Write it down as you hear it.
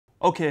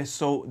Okay,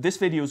 so this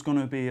video is going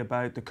to be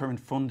about the current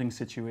funding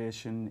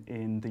situation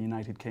in the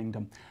United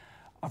Kingdom.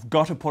 I've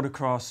got to put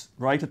across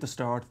right at the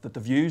start that the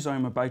views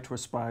I'm about to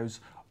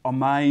espouse are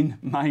mine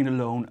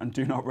alone, and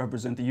do not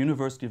represent the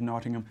University of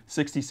Nottingham,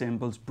 60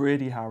 Symbols,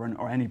 Brady, Harron,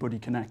 or anybody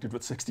connected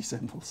with 60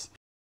 Symbols.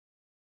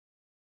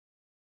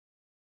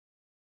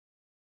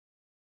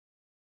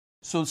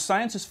 So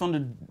science is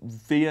funded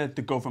via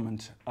the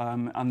government,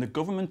 and the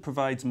government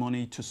provides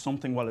money to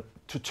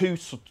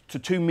to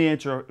two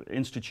major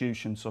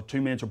institutions, or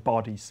two major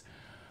bodies.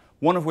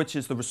 One of which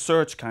is the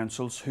research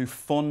councils, who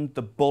fund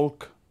the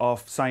bulk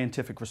of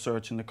scientific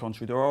research in the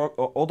country. There are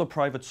other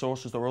private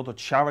sources, there are other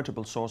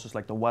charitable sources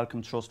like the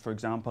Wellcome Trust, for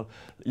example,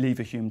 Leave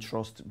a Hume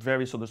Trust,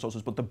 various other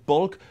sources, but the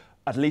bulk,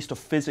 at least of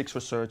physics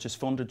research, is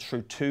funded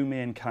through two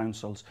main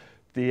councils: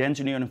 the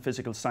Engineering and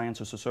Physical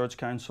Sciences Research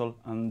Council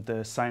and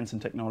the Science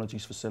and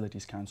Technologies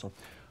Facilities Council.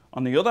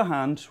 On the other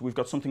hand, we've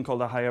got something called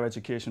the Higher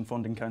Education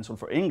Funding Council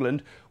for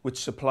England,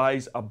 which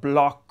supplies a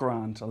block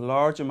grant, a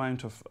large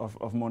amount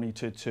of money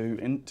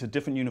to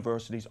different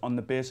universities on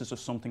the basis of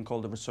something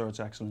called the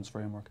Research Excellence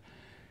Framework.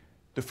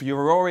 The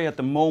furore at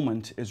the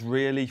moment is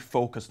really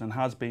focused, and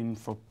has been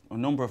for a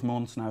number of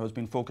months now, has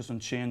been focused on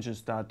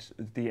changes that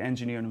the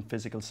Engineering and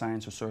Physical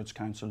Science Research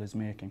Council is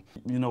making.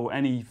 You know,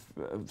 any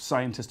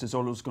scientist is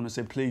always going to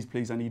say,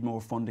 please, I need more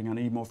funding,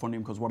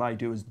 because what I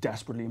do is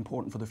desperately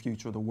important for the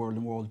future of the world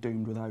and we're all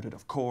doomed without it.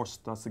 Of course,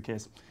 that's the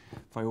case,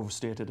 if I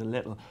overstate it a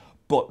little.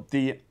 But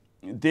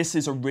this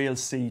is a real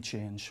sea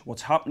change.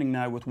 What's happening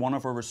now with one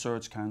of our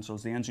research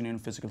councils, the Engineering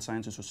and Physical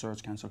Sciences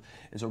Research Council,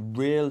 is a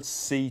real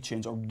sea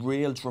change, a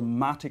real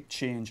dramatic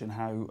change in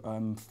how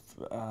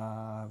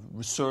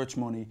research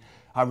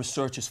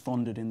is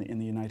funded in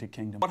the United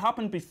Kingdom. What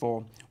happened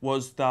before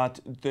was that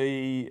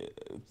the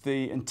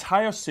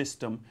entire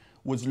system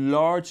was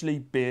largely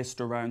based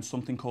around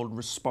something called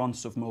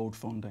responsive mode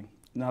funding.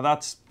 Now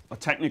that's a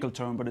technical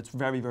term, but it's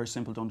very, very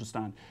simple to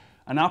understand.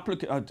 An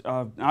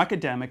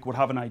academic would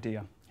have an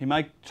idea. He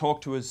might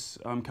talk to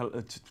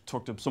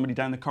somebody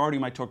down the corridor,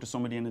 he might talk to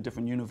somebody in a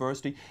different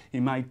university, he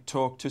might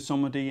talk to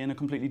somebody in a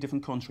completely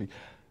different country.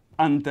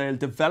 And they'll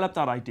develop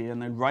that idea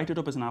and they'll write it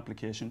up as an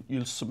application,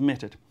 you'll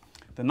submit it.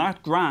 Then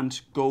that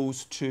grant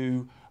goes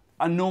to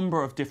a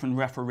number of different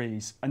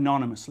referees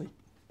anonymously.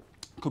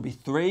 It could be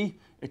 3,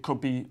 it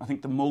could be, I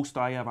think the most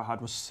I ever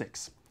had was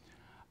 6.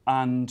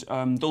 And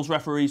those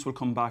referees will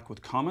come back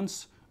with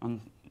comments,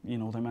 and you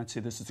know, they might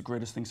say this is the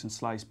greatest thing since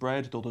sliced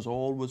bread, though there's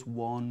always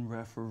one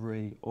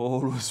referee,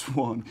 always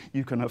one.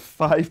 You can have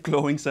 5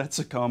 glowing sets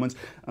of comments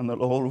and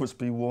there'll always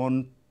be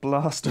one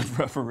blasted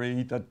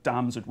referee that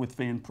damns it with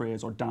faint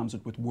praise, or damns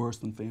it with worse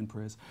than faint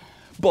praise.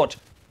 But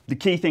the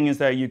key thing is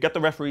that you get the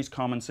referee's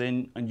comments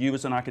in, and you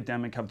as an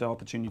academic have the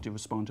opportunity to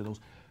respond to those.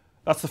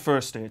 That's the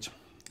first stage.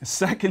 The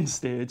second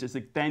stage is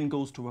it then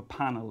goes to a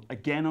panel,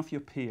 again of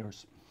your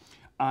peers,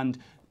 and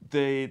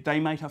they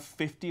might have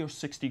 50 or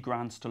 60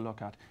 grants to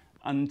look at.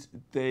 And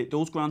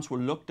those grants were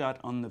looked at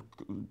on the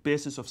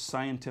basis of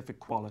scientific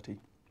quality.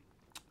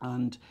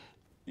 And,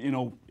 you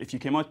know, if you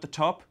came out the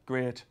top,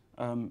 great,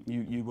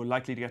 you were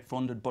likely to get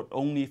funded, but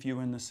only if you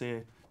were in the,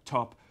 say,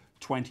 top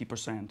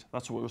 20%.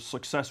 That's what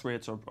success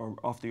rates are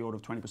off the order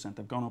of 20%.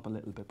 They've gone up a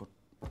little bit, but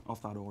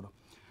off that order.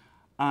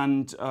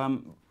 And,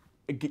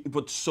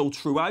 but so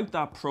throughout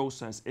that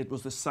process, it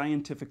was the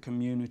scientific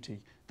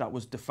community that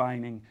was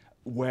defining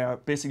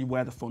basically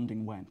where the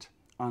funding went.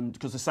 And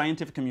because the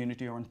scientific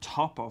community are on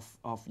top of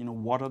you know,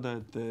 what are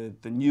the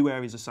new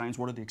areas of science,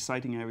 what are the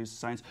exciting areas of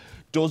science,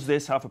 does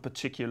this have a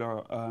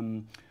particular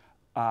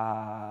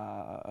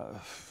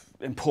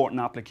important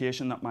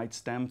application that might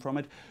stem from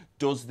it,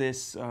 does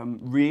this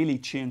really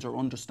change our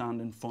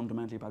understanding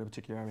fundamentally about a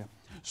particular area.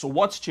 So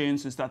what's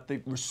changed is that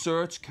the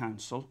Research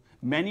Council,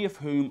 many of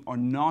whom are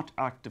not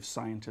active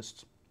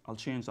scientists, I'll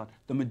change that,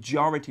 the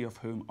majority of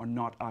whom are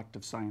not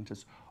active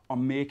scientists, are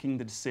making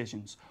the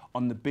decisions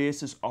on the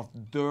basis of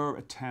their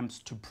attempts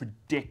to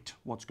predict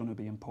what's going to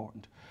be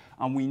important.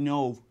 And we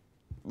know,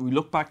 we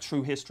look back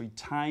through history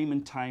time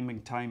and time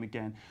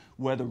again,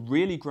 where the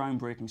really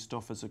groundbreaking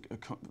stuff has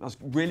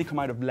really come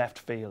out of left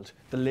field,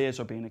 the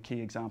laser being a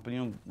key example.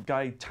 You know,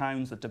 Guy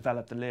Towns that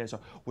developed the laser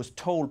was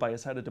told by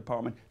his head of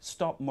department,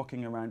 stop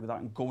mucking around with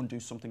that and go and do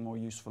something more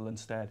useful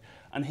instead.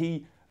 And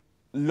he,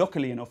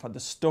 luckily enough, had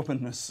the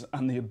stubbornness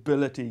and the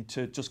ability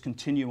to just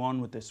continue on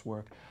with this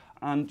work.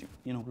 And,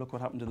 you know, look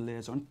what happened to the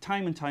laser. And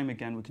time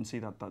again, we can see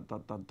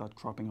that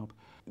cropping up.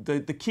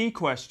 The key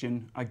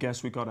question, I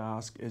guess, we've got to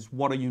ask is,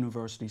 what are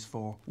universities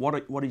for?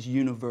 What is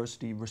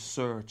university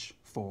research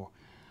for?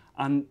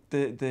 And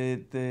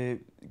the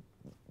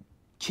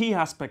key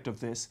aspect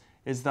of this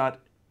is that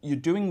you're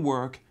doing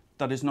work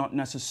that is not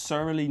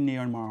necessarily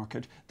near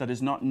market, that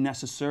is not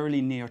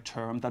necessarily near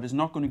term, that is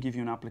not going to give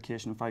you an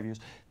application in 5 years.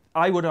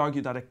 I would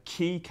argue that a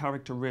key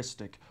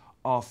characteristic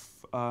of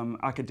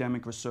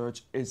academic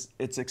research is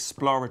it's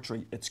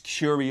exploratory, it's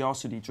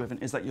curiosity driven,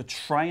 is that you're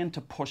trying to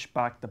push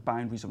back the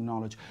boundaries of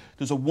knowledge.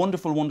 There's a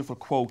wonderful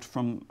quote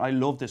from, I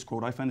love this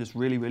quote, I find this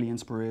really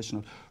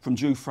inspirational, from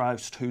Drew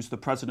Faust, who's the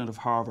president of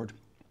Harvard.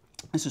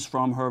 This is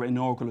from her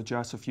inaugural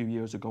address a few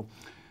years ago.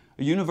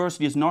 A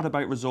university is not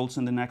about results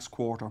in the next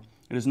quarter.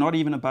 It is not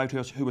even about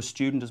who a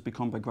student has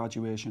become by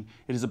graduation.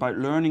 It is about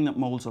learning that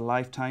molds a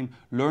lifetime,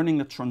 learning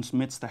that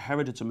transmits the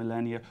heritage of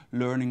millennia,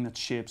 learning that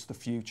shapes the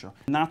future.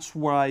 And that's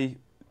why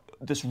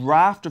this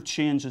raft of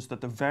changes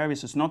that the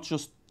various, it's not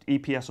just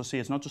EPSRC,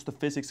 it's not just the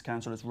Physics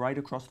Council, it's right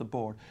across the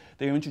board.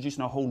 They're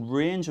introducing a whole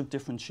range of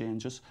different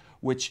changes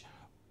which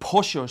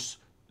push us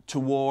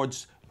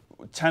towards,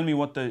 tell me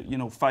what the,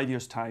 5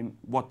 years' time,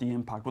 what the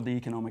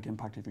economic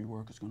impact of your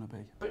work is going to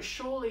be. But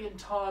surely in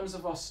times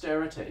of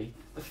austerity,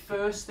 the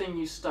first thing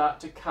you start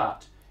to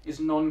cut is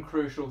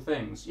non-crucial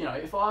things.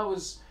 If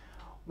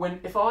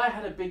I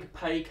had a big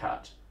pay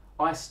cut,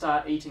 I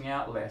start eating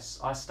out less,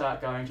 I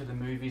start going to the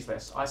movies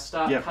less, I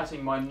start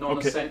cutting my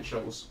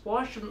non-essentials. Okay.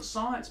 Why shouldn't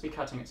science be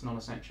cutting its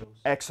non-essentials?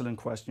 Excellent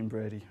question,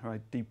 Brady. All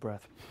right, deep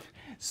breath.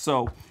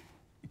 So,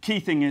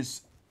 key thing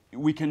is,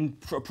 we can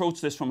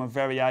approach this from a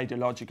very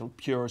ideological,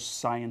 pure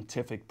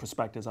scientific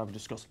perspective, as I've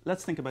discussed.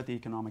 Let's think about the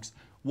economics.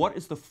 What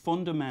is the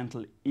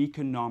fundamental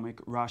economic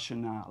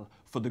rationale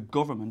for the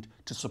government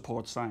to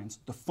support science?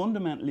 The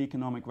fundamental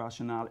economic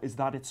rationale is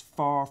that it's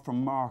far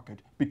from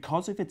market.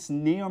 Because if it's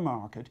near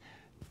market,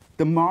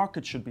 the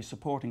market should be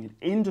supporting it.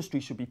 Industry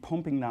should be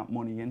pumping that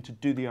money in to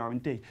do the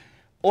R&D.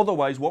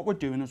 Otherwise, what we're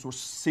doing is we're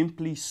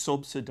simply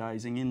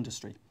subsidising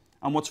industry.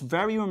 And what's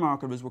very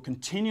remarkable is we're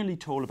continually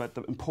told about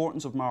the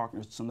importance of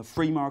markets and the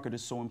free market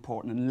is so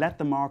important and let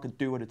the market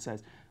do what it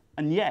says.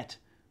 And yet,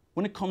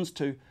 when it comes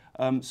to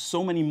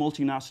so many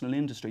multinational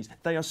industries,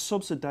 they are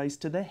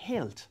subsidised to the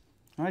hilt,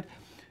 right?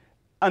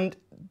 And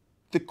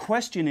the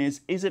question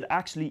is it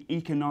actually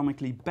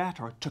economically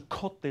better to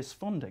cut this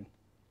funding?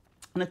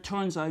 And it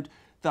turns out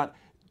that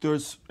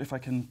there's, if I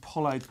can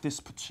pull out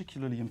this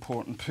particularly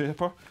important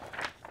paper,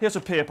 here's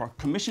a paper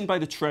commissioned by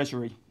the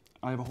Treasury.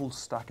 I have a whole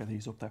stack of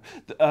these up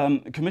there.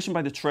 Commissioned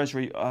by the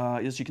Treasury,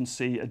 as you can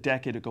see, a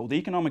decade ago. The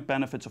economic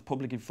benefits of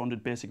publicly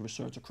funded basic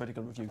research, a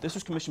critical review. This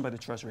was commissioned by the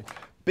Treasury.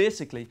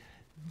 Basically,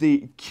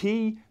 the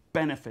key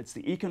benefits,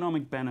 the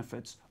economic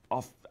benefits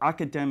of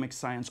academic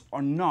science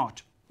are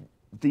not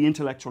the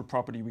intellectual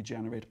property we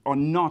generate, are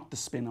not the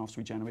spin-offs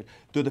we generate.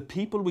 They're the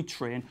people we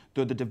train,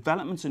 they're the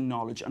developments in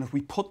knowledge, and if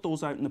we put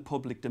those out in the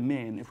public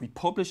domain, if we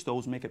publish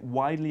those, make it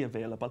widely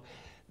available,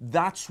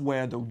 that's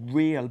where the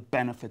real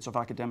benefits of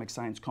academic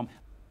science come.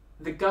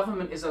 The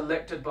government is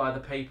elected by the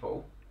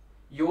people.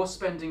 You're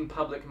spending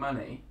public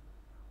money.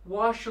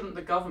 Why shouldn't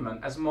the government,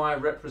 as my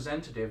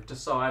representative,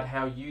 decide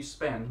how you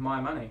spend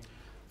my money?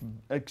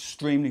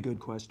 Extremely good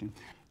question.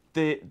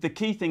 The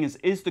key thing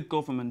is the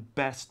government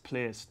best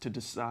placed to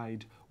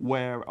decide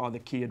where are the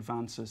key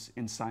advances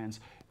in science?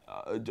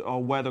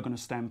 Or where they're going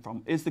to stem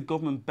from. Is the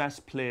government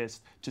best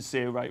placed to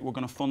say, right, we're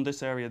going to fund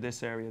this area,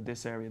 this area,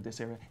 this area, this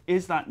area?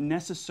 Is that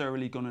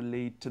necessarily going to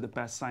lead to the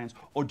best science?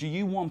 Or do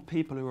you want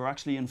people who are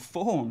actually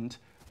informed,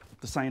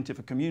 the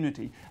scientific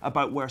community,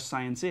 about where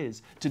science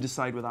is to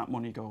decide where that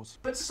money goes?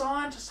 But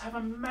scientists have a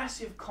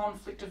massive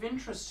conflict of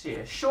interest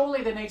here.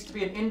 Surely there needs to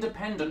be an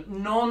independent,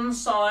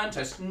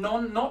 non-scientist,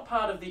 not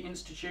part of the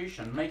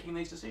institution making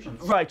these decisions.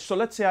 Right, so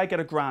let's say I get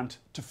a grant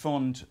to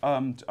fund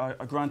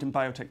a grant in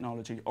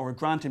biotechnology, or a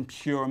grant in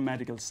pure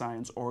medical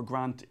science, or a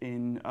grant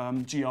in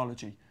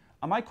geology.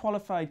 Am I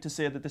qualified to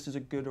say that this is a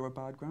good or a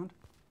bad grant?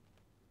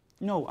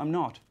 No, I'm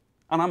not.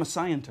 And I'm a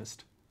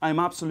scientist. I'm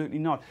absolutely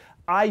not.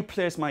 I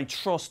place my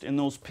trust in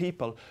those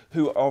people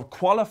who are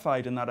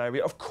qualified in that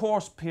area. Of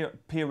course,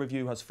 peer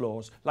review has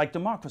flaws. Like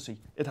democracy,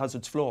 it has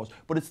its flaws.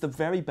 But it's the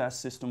very best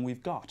system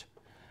we've got.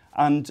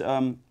 And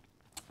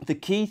the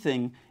key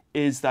thing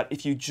is that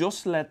if you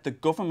just let the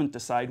government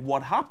decide,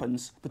 what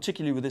happens,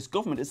 particularly with this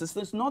government, is that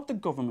it's not the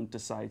government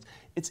decides.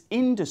 It's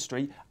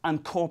industry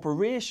and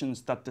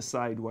corporations that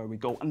decide where we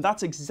go. And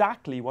that's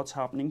exactly what's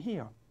happening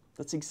here.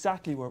 That's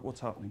exactly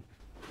what's happening.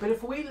 But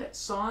if we let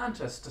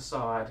scientists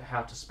decide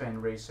how to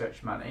spend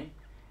research money,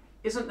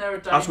 isn't there a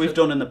danger... As we've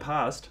done in the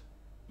past.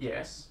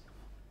 Yes.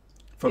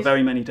 For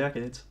very many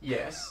decades.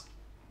 Yes.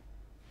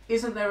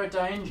 Isn't there a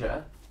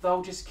danger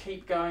they'll just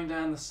keep going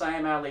down the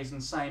same alleys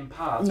and same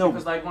paths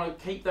because they want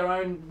to keep their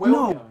own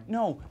will going?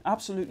 No,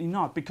 absolutely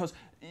not. Because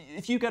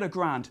if you get a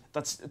grant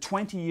that's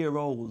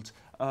 20-year-old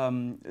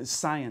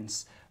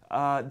science,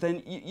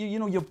 then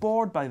you're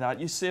bored by that.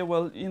 You say,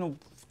 well,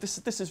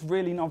 this is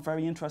really not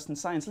very interesting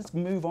science. Let's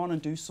move on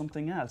and do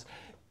something else.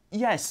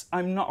 Yes,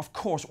 I'm not, of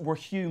course, we're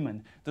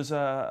human. There's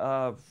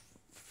a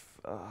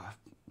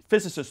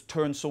physicist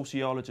turned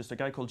sociologist, a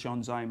guy called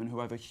John Simon, who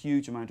I have a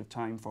huge amount of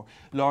time for,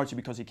 largely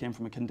because he came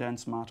from a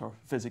condensed matter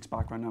physics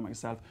background, like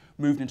myself,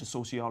 moved into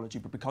sociology,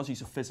 but because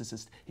he's a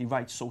physicist, he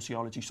writes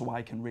sociology so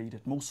I can read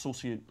it. Most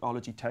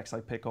sociology texts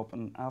I pick up,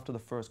 and after the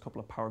first couple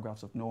of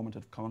paragraphs of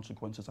normative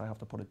consequences, I have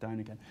to put it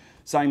down again.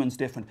 Simon's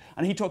different,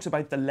 and he talks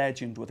about the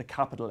legend with a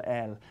capital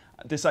L,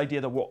 this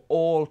idea that we're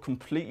all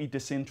completely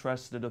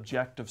disinterested,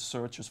 objective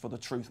searchers for the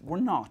truth. We're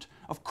not.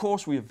 Of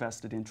course we have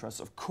vested interests.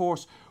 Of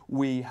course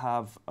we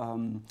have,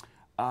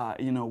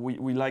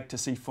 we like to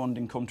see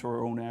funding come to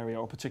our own area,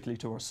 or particularly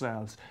to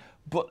ourselves.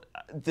 But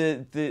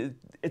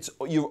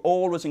you're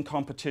always in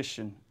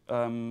competition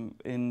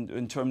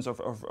in terms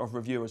of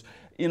reviewers.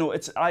 You know,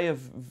 I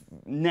have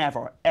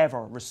never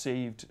ever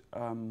received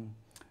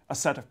a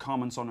set of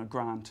comments on a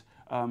grant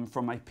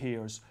from my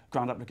peers,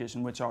 grant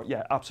application, which are,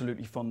 yeah,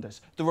 absolutely fund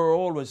this. There are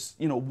always,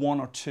 you know, one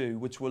or two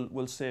which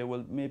will say,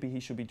 well, maybe he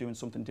should be doing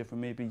something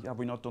different, maybe have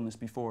we not done this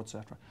before,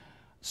 etc.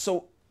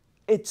 So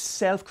it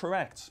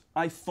self-corrects.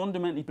 I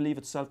fundamentally believe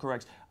it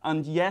self-corrects.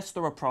 And yes,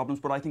 there are problems,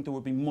 but I think there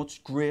would be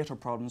much greater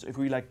problems if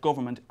we let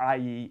government,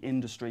 i.e.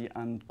 industry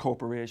and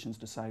corporations,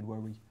 decide where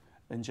we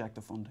inject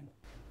the funding.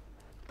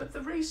 But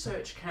the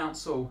Research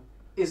Council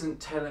isn't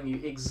telling you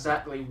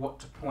exactly what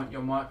to point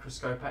your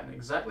microscope at and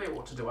exactly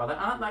what to do.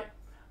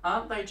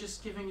 Aren't they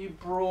just giving you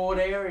broad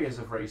areas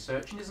of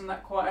research, and isn't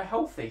that quite a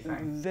healthy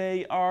thing?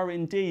 They are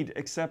indeed,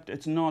 except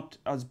it's not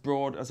as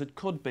broad as it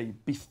could be.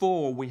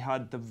 Before, we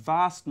had the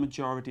vast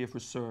majority of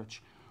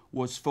research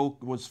was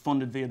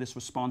funded via this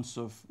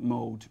responsive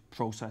mode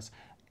process.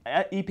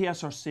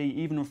 EPSRC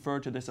even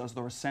referred to this as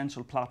their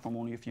essential platform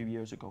only a few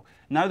years ago.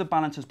 Now the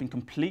balance has been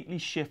completely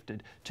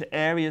shifted to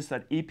areas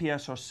that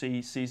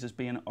EPSRC sees as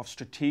being of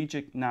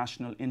strategic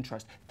national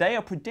interest. They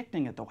are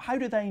predicting it though. How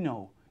do they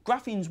know?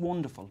 Graphene's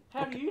wonderful.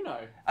 How do you know?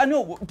 I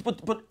know,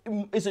 but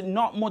is it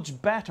not much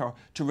better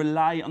to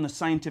rely on the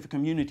scientific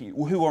community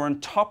who are on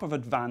top of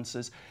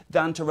advances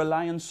than to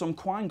rely on some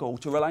quango,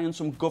 to rely on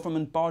some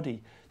government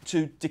body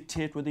to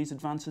dictate where these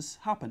advances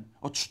happen,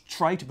 or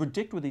try to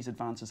predict where these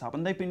advances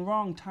happen? They've been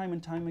wrong time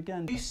and time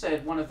again. You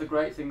said one of the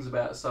great things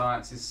about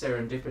science is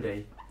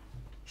serendipity.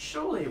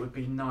 Surely it would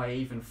be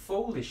naive and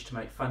foolish to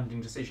make funding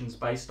decisions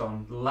based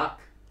on luck,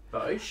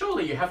 though.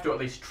 Surely you have to at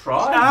least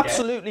try.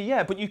 Absolutely,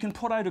 yeah. But you can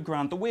put out a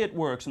grant. The way it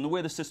works and the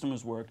way the system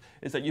has worked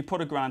is that you put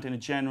a grant in a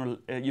general.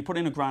 You put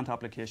in a grant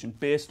application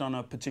based on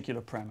a particular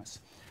premise,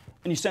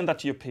 and you send that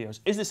to your peers.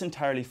 Is this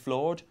entirely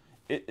flawed?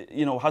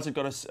 You know, has it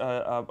got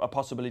a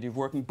possibility of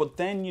working? But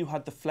then you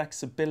had the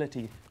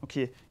flexibility.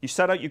 Okay, you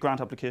set out your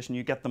grant application,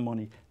 you get the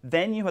money.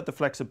 Then you had the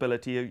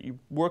flexibility, you're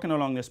working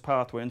along this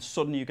pathway, and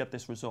suddenly you get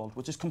this result,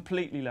 which is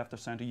completely left of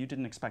centre, you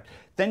didn't expect.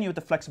 Then you had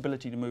the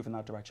flexibility to move in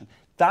that direction.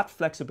 That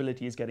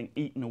flexibility is getting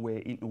eaten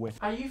away, eaten away.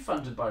 Are you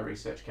funded by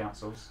research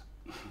councils?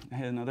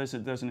 No, there's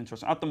an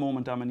interesting. At the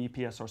moment, I'm an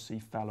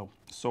EPSRC fellow,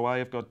 so I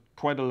have got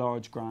quite a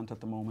large grant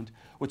at the moment,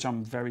 which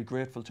I'm very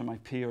grateful to my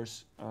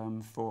peers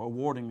for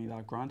awarding me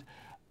that grant.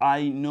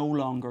 I no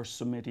longer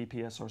submit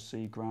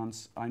EPSRC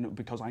grants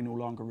because I no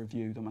longer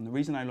review them, and the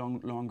reason I no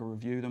longer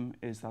review them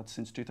is that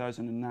since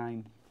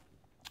 2009,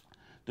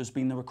 there's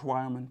been the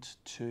requirement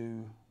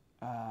to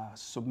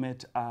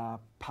submit a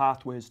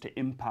pathways to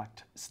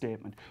impact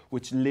statement,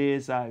 which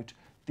lays out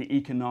the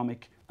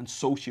economic and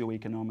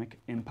socio-economic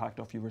impact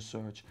of your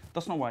research.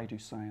 That's not why I do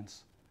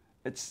science.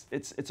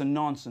 It's a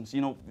nonsense.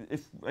 You know,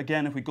 if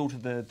we go to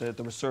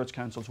the Research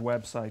Council's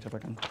website,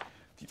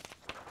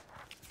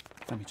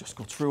 let me just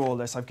go through all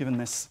this. I've given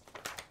this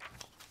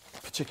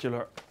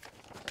particular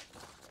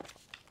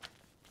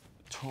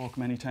talk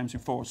many times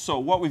before. So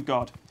what we've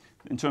got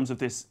in terms of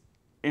this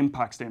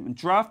impact statement: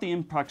 draft the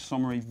impact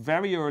summary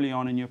very early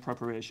on in your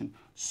preparation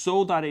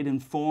so that it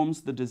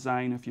informs the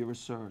design of your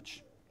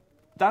research.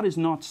 That is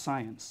not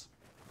science.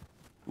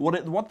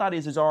 What that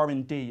is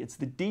R&D. It's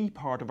the D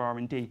part of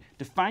R&D.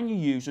 Define your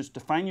users,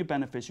 define your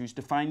beneficiaries,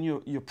 define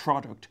your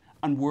product,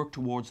 and work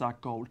towards that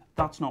goal.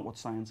 That's not what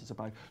science is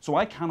about. So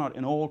I cannot,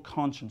 in all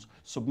conscience,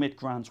 submit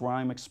grants where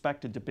I'm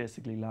expected to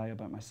basically lie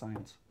about my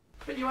science.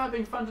 But you are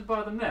being funded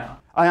by them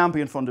now. I am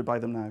being funded by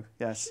them now,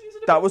 yes. Is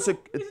it a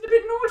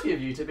bit naughty of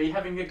you to be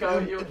having a go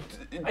at your...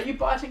 Are you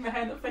biting the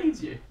hand that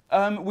feeds you?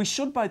 We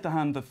should bite the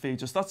hand that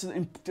feeds us.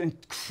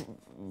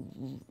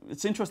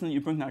 It's interesting that you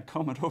bring that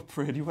comment up,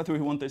 Brady, whether we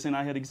want this in.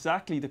 I had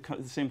exactly the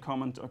same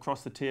comment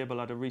across the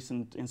table at a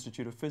recent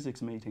Institute of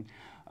Physics meeting,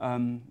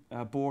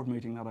 a board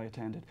meeting that I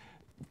attended.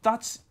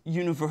 That's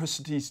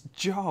university's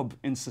job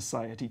in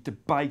society, to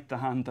bite the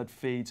hand that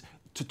feeds,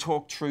 to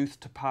talk truth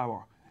to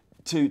power.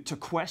 To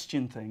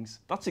question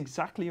things. That's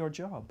exactly your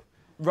job.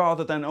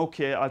 Rather than,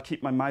 okay, I'll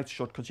keep my mouth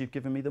shut because you've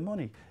given me the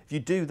money. If you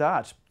do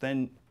that,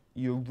 then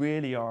you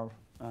really are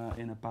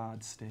in a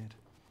bad state.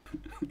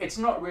 It's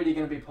not really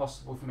going to be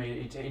possible for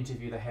me to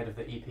interview the head of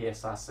the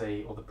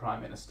EPSRC or the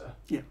Prime Minister.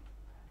 Yeah.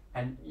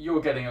 And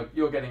you're getting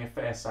a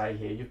fair say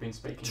here. You've been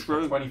speaking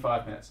for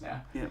 25 minutes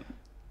now. Yeah.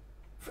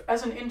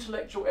 As an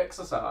intellectual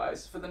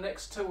exercise, for the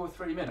next 2 or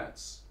 3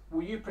 minutes,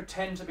 will you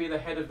pretend to be the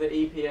head of the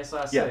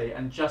EPSRC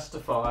and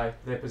justify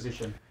their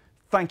position?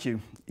 Thank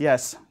you.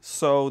 Yes.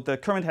 So the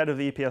current head of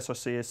the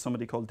EPSRC is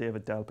somebody called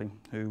David Delping,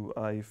 who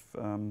I've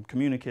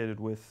communicated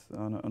with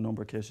on a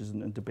number of cases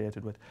and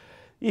debated with.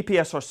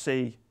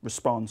 EPSRC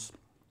response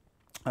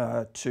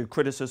to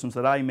criticisms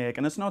that I make,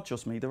 and it's not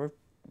just me, there are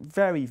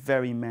very,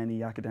 very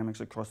many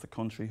academics across the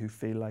country who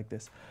feel like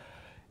this,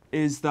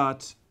 is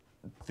that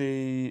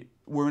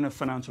we're in a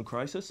financial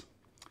crisis.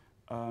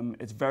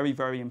 It's very,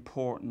 very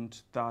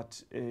important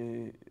that,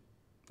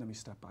 let me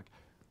step back.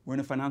 We're in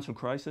a financial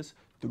crisis.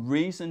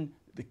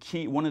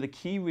 One of the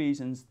key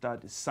reasons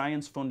that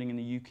science funding in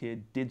the UK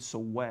did so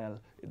well,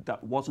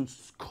 that wasn't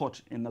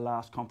cut in the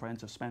last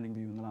comprehensive spending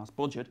review in the last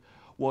budget,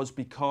 was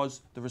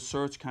because the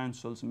research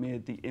councils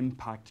made the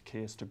impact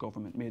case to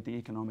government, made the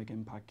economic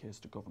impact case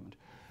to government.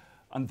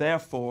 And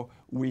therefore,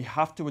 we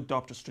have to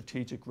adopt a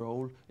strategic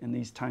role in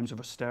these times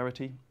of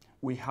austerity.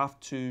 We have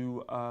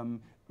to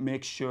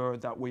make sure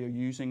that we are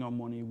using our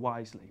money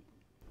wisely.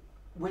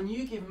 When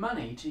you give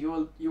money to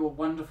your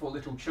wonderful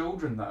little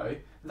children, though,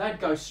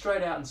 they'd go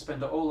straight out and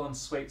spend it all on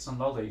sweets and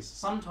lollies.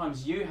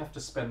 Sometimes you have to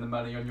spend the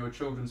money on your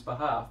children's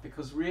behalf,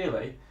 because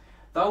really,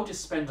 they'll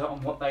just spend it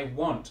on what they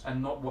want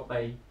and not what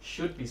they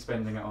should be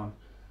spending it on.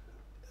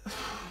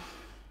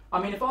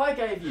 I mean, if I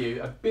gave you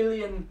 £1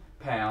 billion,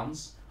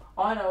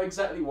 I know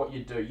exactly what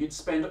you'd do. You'd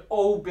spend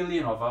all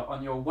billion of it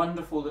on your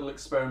wonderful little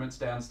experiments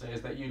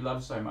downstairs that you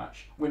love so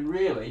much, when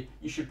really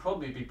you should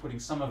probably be putting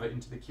some of it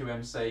into the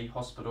QMC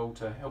hospital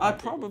to help. I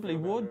probably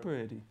would,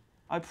 Brady.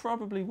 I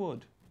probably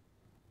would.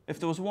 If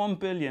there was 1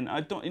 billion,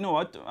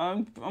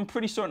 I'm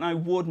pretty certain I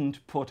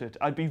wouldn't put it.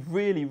 I'd be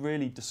really,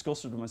 really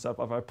disgusted with myself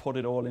if I put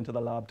it all into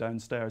the lab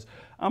downstairs.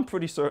 I'm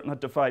pretty certain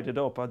I'd divide it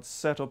up. I'd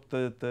set up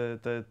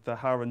the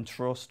Harron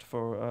Trust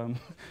for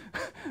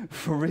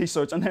for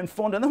research and then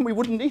fund, and then we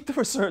wouldn't need the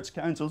research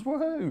councils.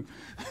 Woohoo!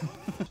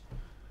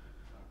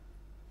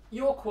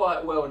 You're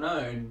quite well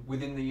known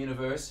within the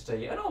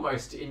university and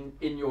almost in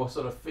your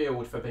sort of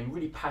field for being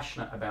really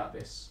passionate about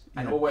this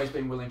and always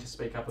being willing to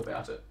speak up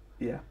about it.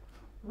 Yeah.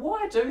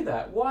 Why do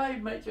that? Why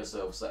make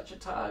yourself such a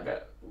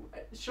target?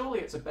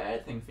 Surely it's a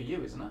bad thing for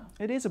you, isn't it?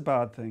 It is a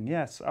bad thing,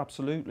 yes,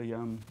 absolutely.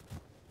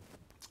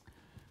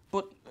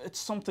 But it's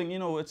something, you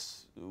know,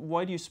 it's,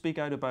 why do you speak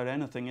out about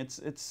anything?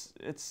 It's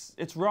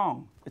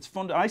wrong.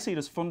 I see it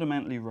as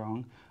fundamentally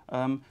wrong.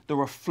 There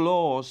are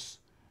flaws,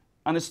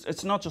 and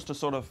it's not just a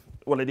sort of,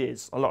 well, it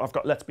is.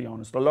 Let's be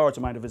honest, a large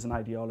amount of it is an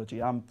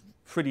ideology.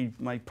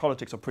 My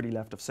politics are pretty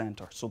left of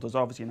centre, so there's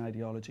obviously an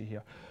ideology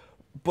here.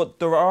 But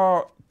there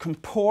are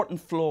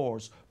important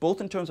flaws, both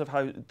in terms of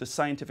how the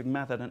scientific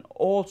method and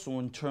also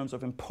in terms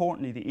of,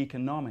 importantly, the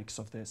economics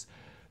of this,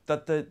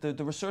 that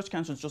the research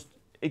councils just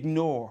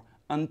ignore.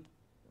 And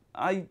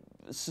I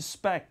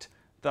suspect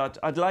that,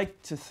 I'd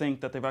like to think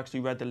that they've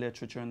actually read the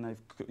literature and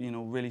they've, you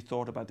know, really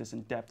thought about this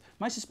in depth.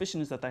 My suspicion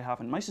is that they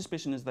haven't. My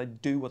suspicion is they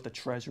do what the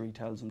Treasury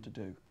tells them to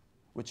do,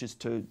 which is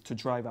to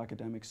drive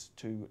academics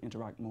to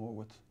interact more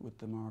with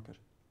the market.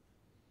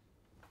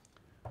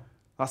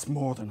 That's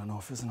more than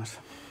enough, isn't it?